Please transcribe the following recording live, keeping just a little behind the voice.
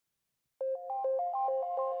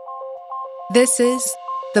This is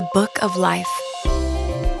The Book of Life,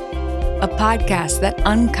 a podcast that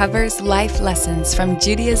uncovers life lessons from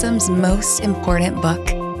Judaism's most important book,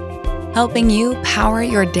 helping you power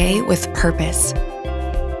your day with purpose.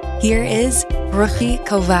 Here is Ruchi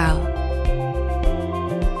Koval.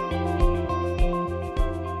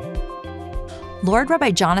 Lord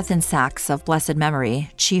Rabbi Jonathan Sacks of blessed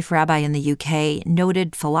memory, chief rabbi in the UK,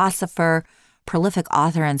 noted philosopher, prolific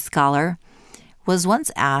author and scholar, was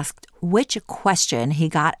once asked which question he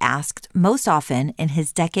got asked most often in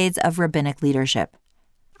his decades of rabbinic leadership.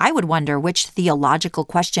 I would wonder which theological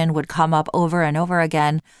question would come up over and over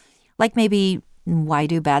again, like maybe, why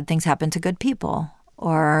do bad things happen to good people?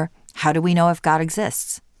 Or how do we know if God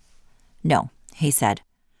exists? No, he said.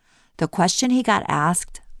 The question he got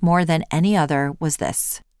asked more than any other was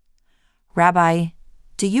this: Rabbi,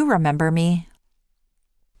 do you remember me?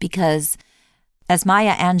 Because, as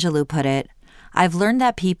Maya Angelou put it, I've learned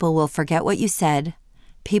that people will forget what you said,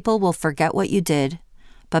 people will forget what you did,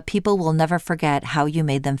 but people will never forget how you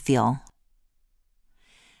made them feel.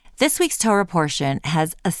 This week's Torah portion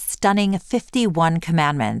has a stunning 51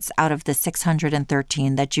 commandments out of the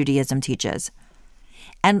 613 that Judaism teaches.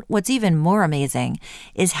 And what's even more amazing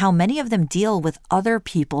is how many of them deal with other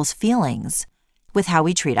people's feelings, with how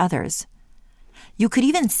we treat others. You could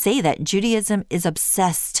even say that Judaism is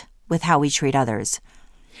obsessed with how we treat others.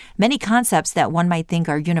 Many concepts that one might think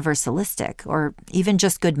are universalistic or even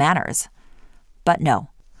just good manners. But no,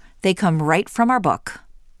 they come right from our book,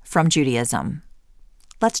 from Judaism.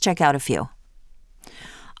 Let's check out a few.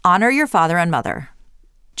 Honor your father and mother.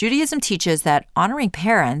 Judaism teaches that honoring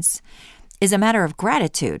parents is a matter of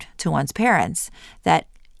gratitude to one's parents, that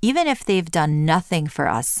even if they've done nothing for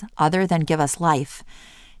us other than give us life,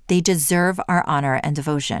 they deserve our honor and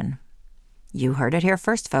devotion. You heard it here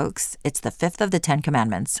first, folks. It's the fifth of the 10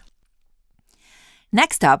 commandments.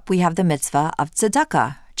 Next up, we have the mitzvah of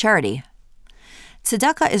tzedakah, charity.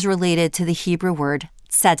 Tzedakah is related to the Hebrew word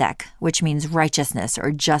tzedek, which means righteousness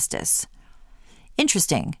or justice.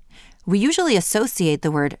 Interesting. We usually associate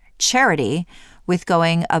the word charity with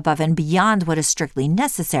going above and beyond what is strictly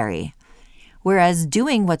necessary, whereas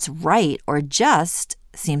doing what's right or just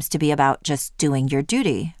seems to be about just doing your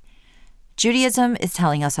duty. Judaism is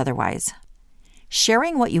telling us otherwise.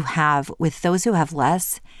 Sharing what you have with those who have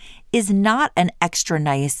less is not an extra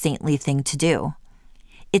nice, saintly thing to do.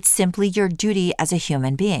 It's simply your duty as a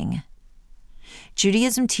human being.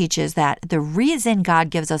 Judaism teaches that the reason God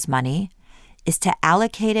gives us money is to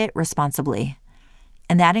allocate it responsibly,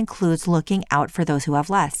 and that includes looking out for those who have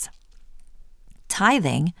less.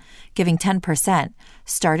 Tithing, giving 10%,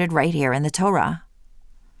 started right here in the Torah.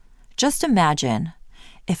 Just imagine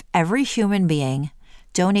if every human being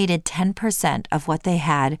donated 10% of what they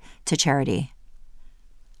had to charity.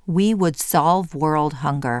 We would solve world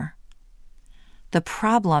hunger. The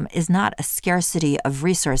problem is not a scarcity of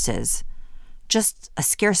resources, just a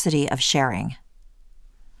scarcity of sharing.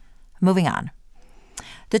 Moving on.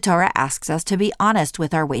 The Torah asks us to be honest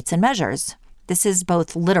with our weights and measures. This is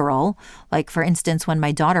both literal, like for instance when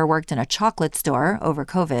my daughter worked in a chocolate store over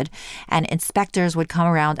COVID, and inspectors would come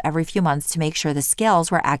around every few months to make sure the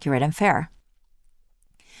scales were accurate and fair.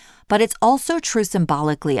 But it's also true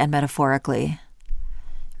symbolically and metaphorically.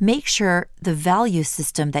 Make sure the value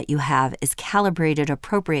system that you have is calibrated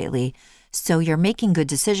appropriately so you're making good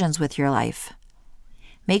decisions with your life.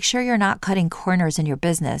 Make sure you're not cutting corners in your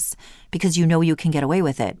business because you know you can get away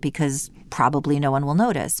with it, because probably no one will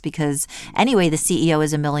notice, because anyway the CEO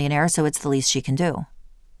is a millionaire, so it's the least she can do.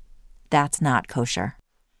 That's not kosher.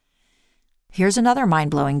 Here's another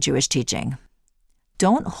mind-blowing Jewish teaching.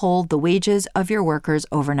 Don't hold the wages of your workers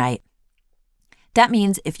overnight. That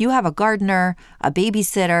means if you have a gardener, a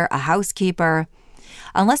babysitter, a housekeeper,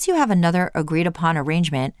 unless you have another agreed-upon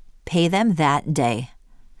arrangement, pay them that day.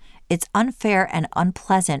 It's unfair and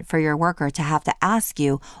unpleasant for your worker to have to ask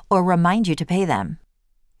you or remind you to pay them.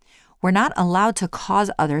 We're not allowed to cause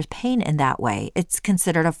others pain in that way. It's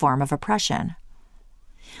considered a form of oppression.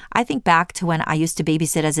 I think back to when I used to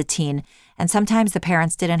babysit as a teen, and sometimes the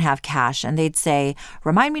parents didn't have cash, and they'd say,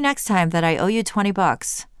 "Remind me next time that I owe you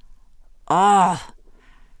 $20. Oh,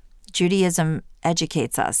 Judaism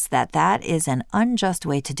educates us that that is an unjust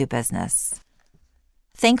way to do business.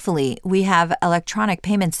 Thankfully, we have electronic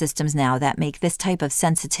payment systems now that make this type of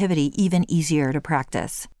sensitivity even easier to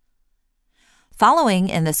practice. Following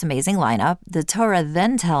in this amazing lineup, the Torah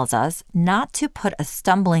then tells us not to put a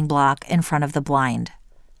stumbling block in front of the blind.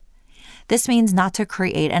 This means not to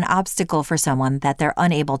create an obstacle for someone that they're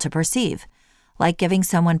unable to perceive, like giving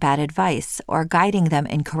someone bad advice or guiding them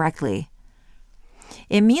incorrectly.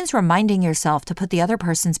 It means reminding yourself to put the other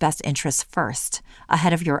person's best interests first,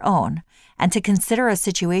 ahead of your own, and to consider a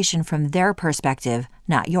situation from their perspective,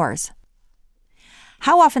 not yours.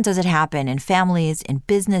 How often does it happen in families, in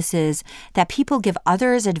businesses, that people give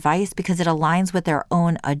others advice because it aligns with their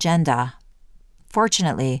own agenda?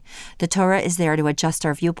 Fortunately, the Torah is there to adjust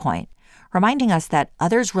our viewpoint, reminding us that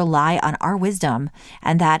others rely on our wisdom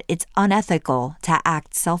and that it's unethical to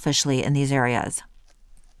act selfishly in these areas.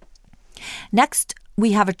 Next,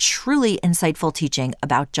 we have a truly insightful teaching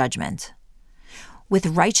about judgment. With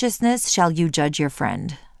righteousness shall you judge your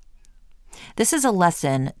friend. This is a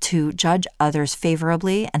lesson to judge others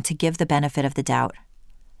favorably and to give the benefit of the doubt.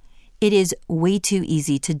 It is way too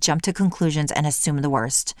easy to jump to conclusions and assume the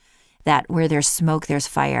worst, that where there's smoke, there's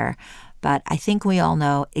fire. But I think we all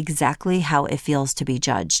know exactly how it feels to be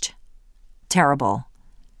judged. Terrible.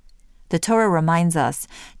 The Torah reminds us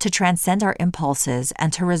to transcend our impulses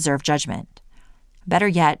and to reserve judgment. Better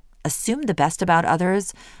yet, assume the best about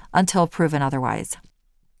others until proven otherwise.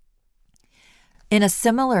 In a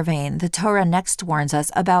similar vein, the Torah next warns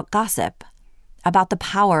us about gossip, about the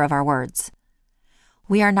power of our words.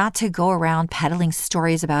 We are not to go around peddling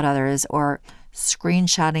stories about others or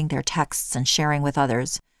screenshotting their texts and sharing with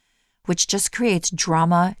others, which just creates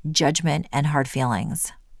drama, judgment, and hard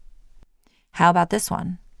feelings. How about this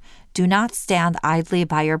one? Do not stand idly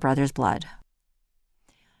by your brother's blood.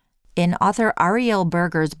 In author Ariel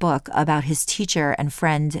Berger's book about his teacher and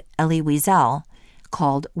friend Elie Wiesel,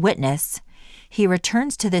 called Witness, he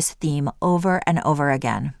returns to this theme over and over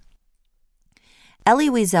again. Elie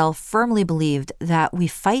Wiesel firmly believed that we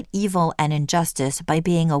fight evil and injustice by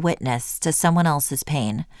being a witness to someone else's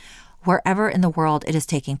pain, wherever in the world it is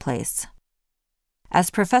taking place. As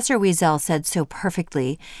Professor Wiesel said so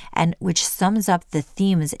perfectly, and which sums up the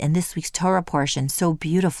themes in this week's Torah portion so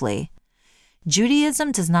beautifully,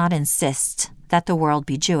 Judaism does not insist that the world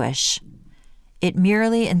be Jewish. It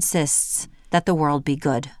merely insists that the world be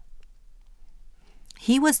good.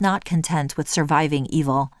 He was not content with surviving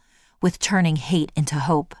evil, with turning hate into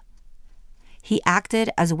hope. He acted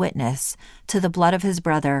as witness to the blood of his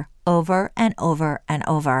brother over and over and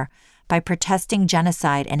over by protesting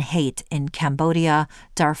genocide and hate in Cambodia,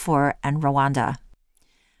 Darfur, and Rwanda.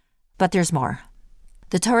 But there's more.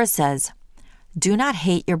 The Torah says, "Do not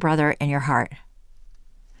hate your brother in your heart."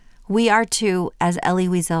 We are to, as Elie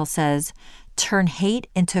Wiesel says, turn hate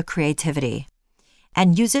into creativity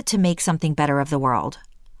and use it to make something better of the world.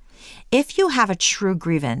 If you have a true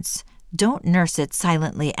grievance, don't nurse it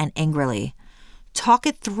silently and angrily. Talk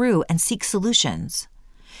it through and seek solutions.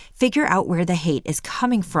 Figure out where the hate is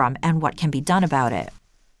coming from and what can be done about it.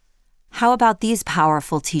 How about these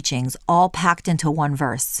powerful teachings all packed into one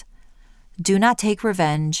verse? Do not take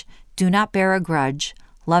revenge. Do not bear a grudge.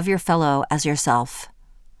 Love your fellow as yourself.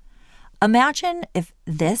 Imagine if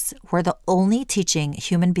this were the only teaching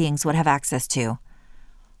human beings would have access to.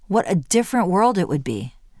 What a different world it would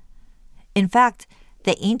be. In fact,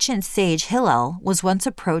 the ancient sage Hillel was once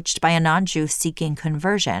approached by a non-Jew seeking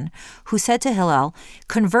conversion, who said to Hillel,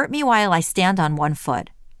 "Convert me while I stand on one foot."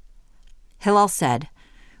 Hillel said,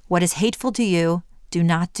 "What is hateful to you, do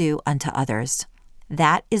not do unto others."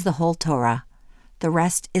 That is the whole Torah. The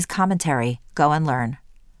rest is commentary. Go and learn.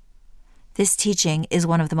 This teaching is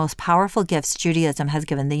one of the most powerful gifts Judaism has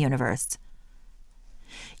given the universe.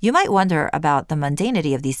 You might wonder about the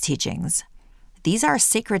mundanity of these teachings. These are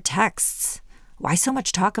sacred texts. Why so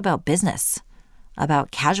much talk about business, about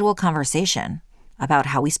casual conversation, about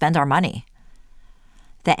how we spend our money?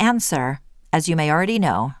 The answer, as you may already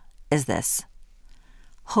know, is this.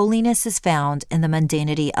 Holiness is found in the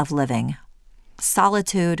mundanity of living.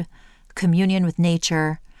 Solitude, communion with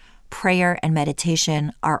nature, prayer and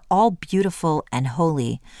meditation are all beautiful and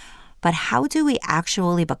holy, but how do we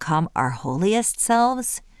actually become our holiest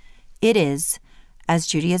selves? It is, as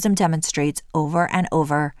Judaism demonstrates over and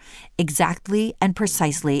over, exactly and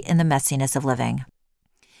precisely in the messiness of living.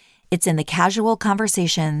 It's in the casual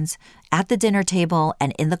conversations, at the dinner table,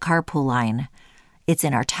 and in the carpool line. It's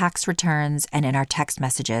in our tax returns and in our text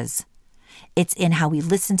messages. It's in how we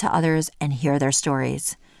listen to others and hear their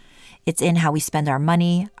stories. It's in how we spend our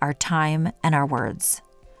money, our time, and our words.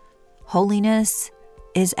 Holiness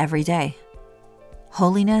is every day.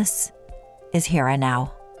 Holiness is here and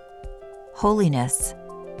now. Holiness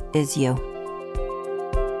is you.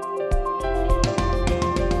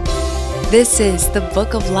 This is the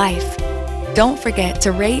Book of Life. Don't forget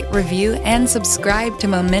to rate, review, and subscribe to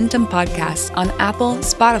Momentum Podcast on Apple,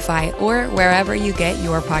 Spotify, or wherever you get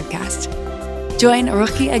your podcast. Join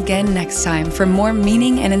Ruchi again next time for more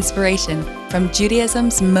meaning and inspiration from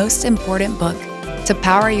Judaism's most important book, to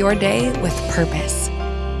power your day with purpose.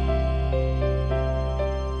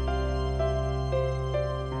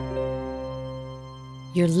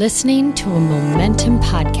 You're listening to a Momentum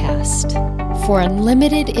podcast. For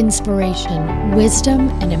unlimited inspiration, wisdom,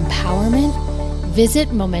 and empowerment, visit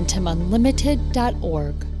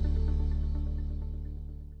MomentumUnlimited.org.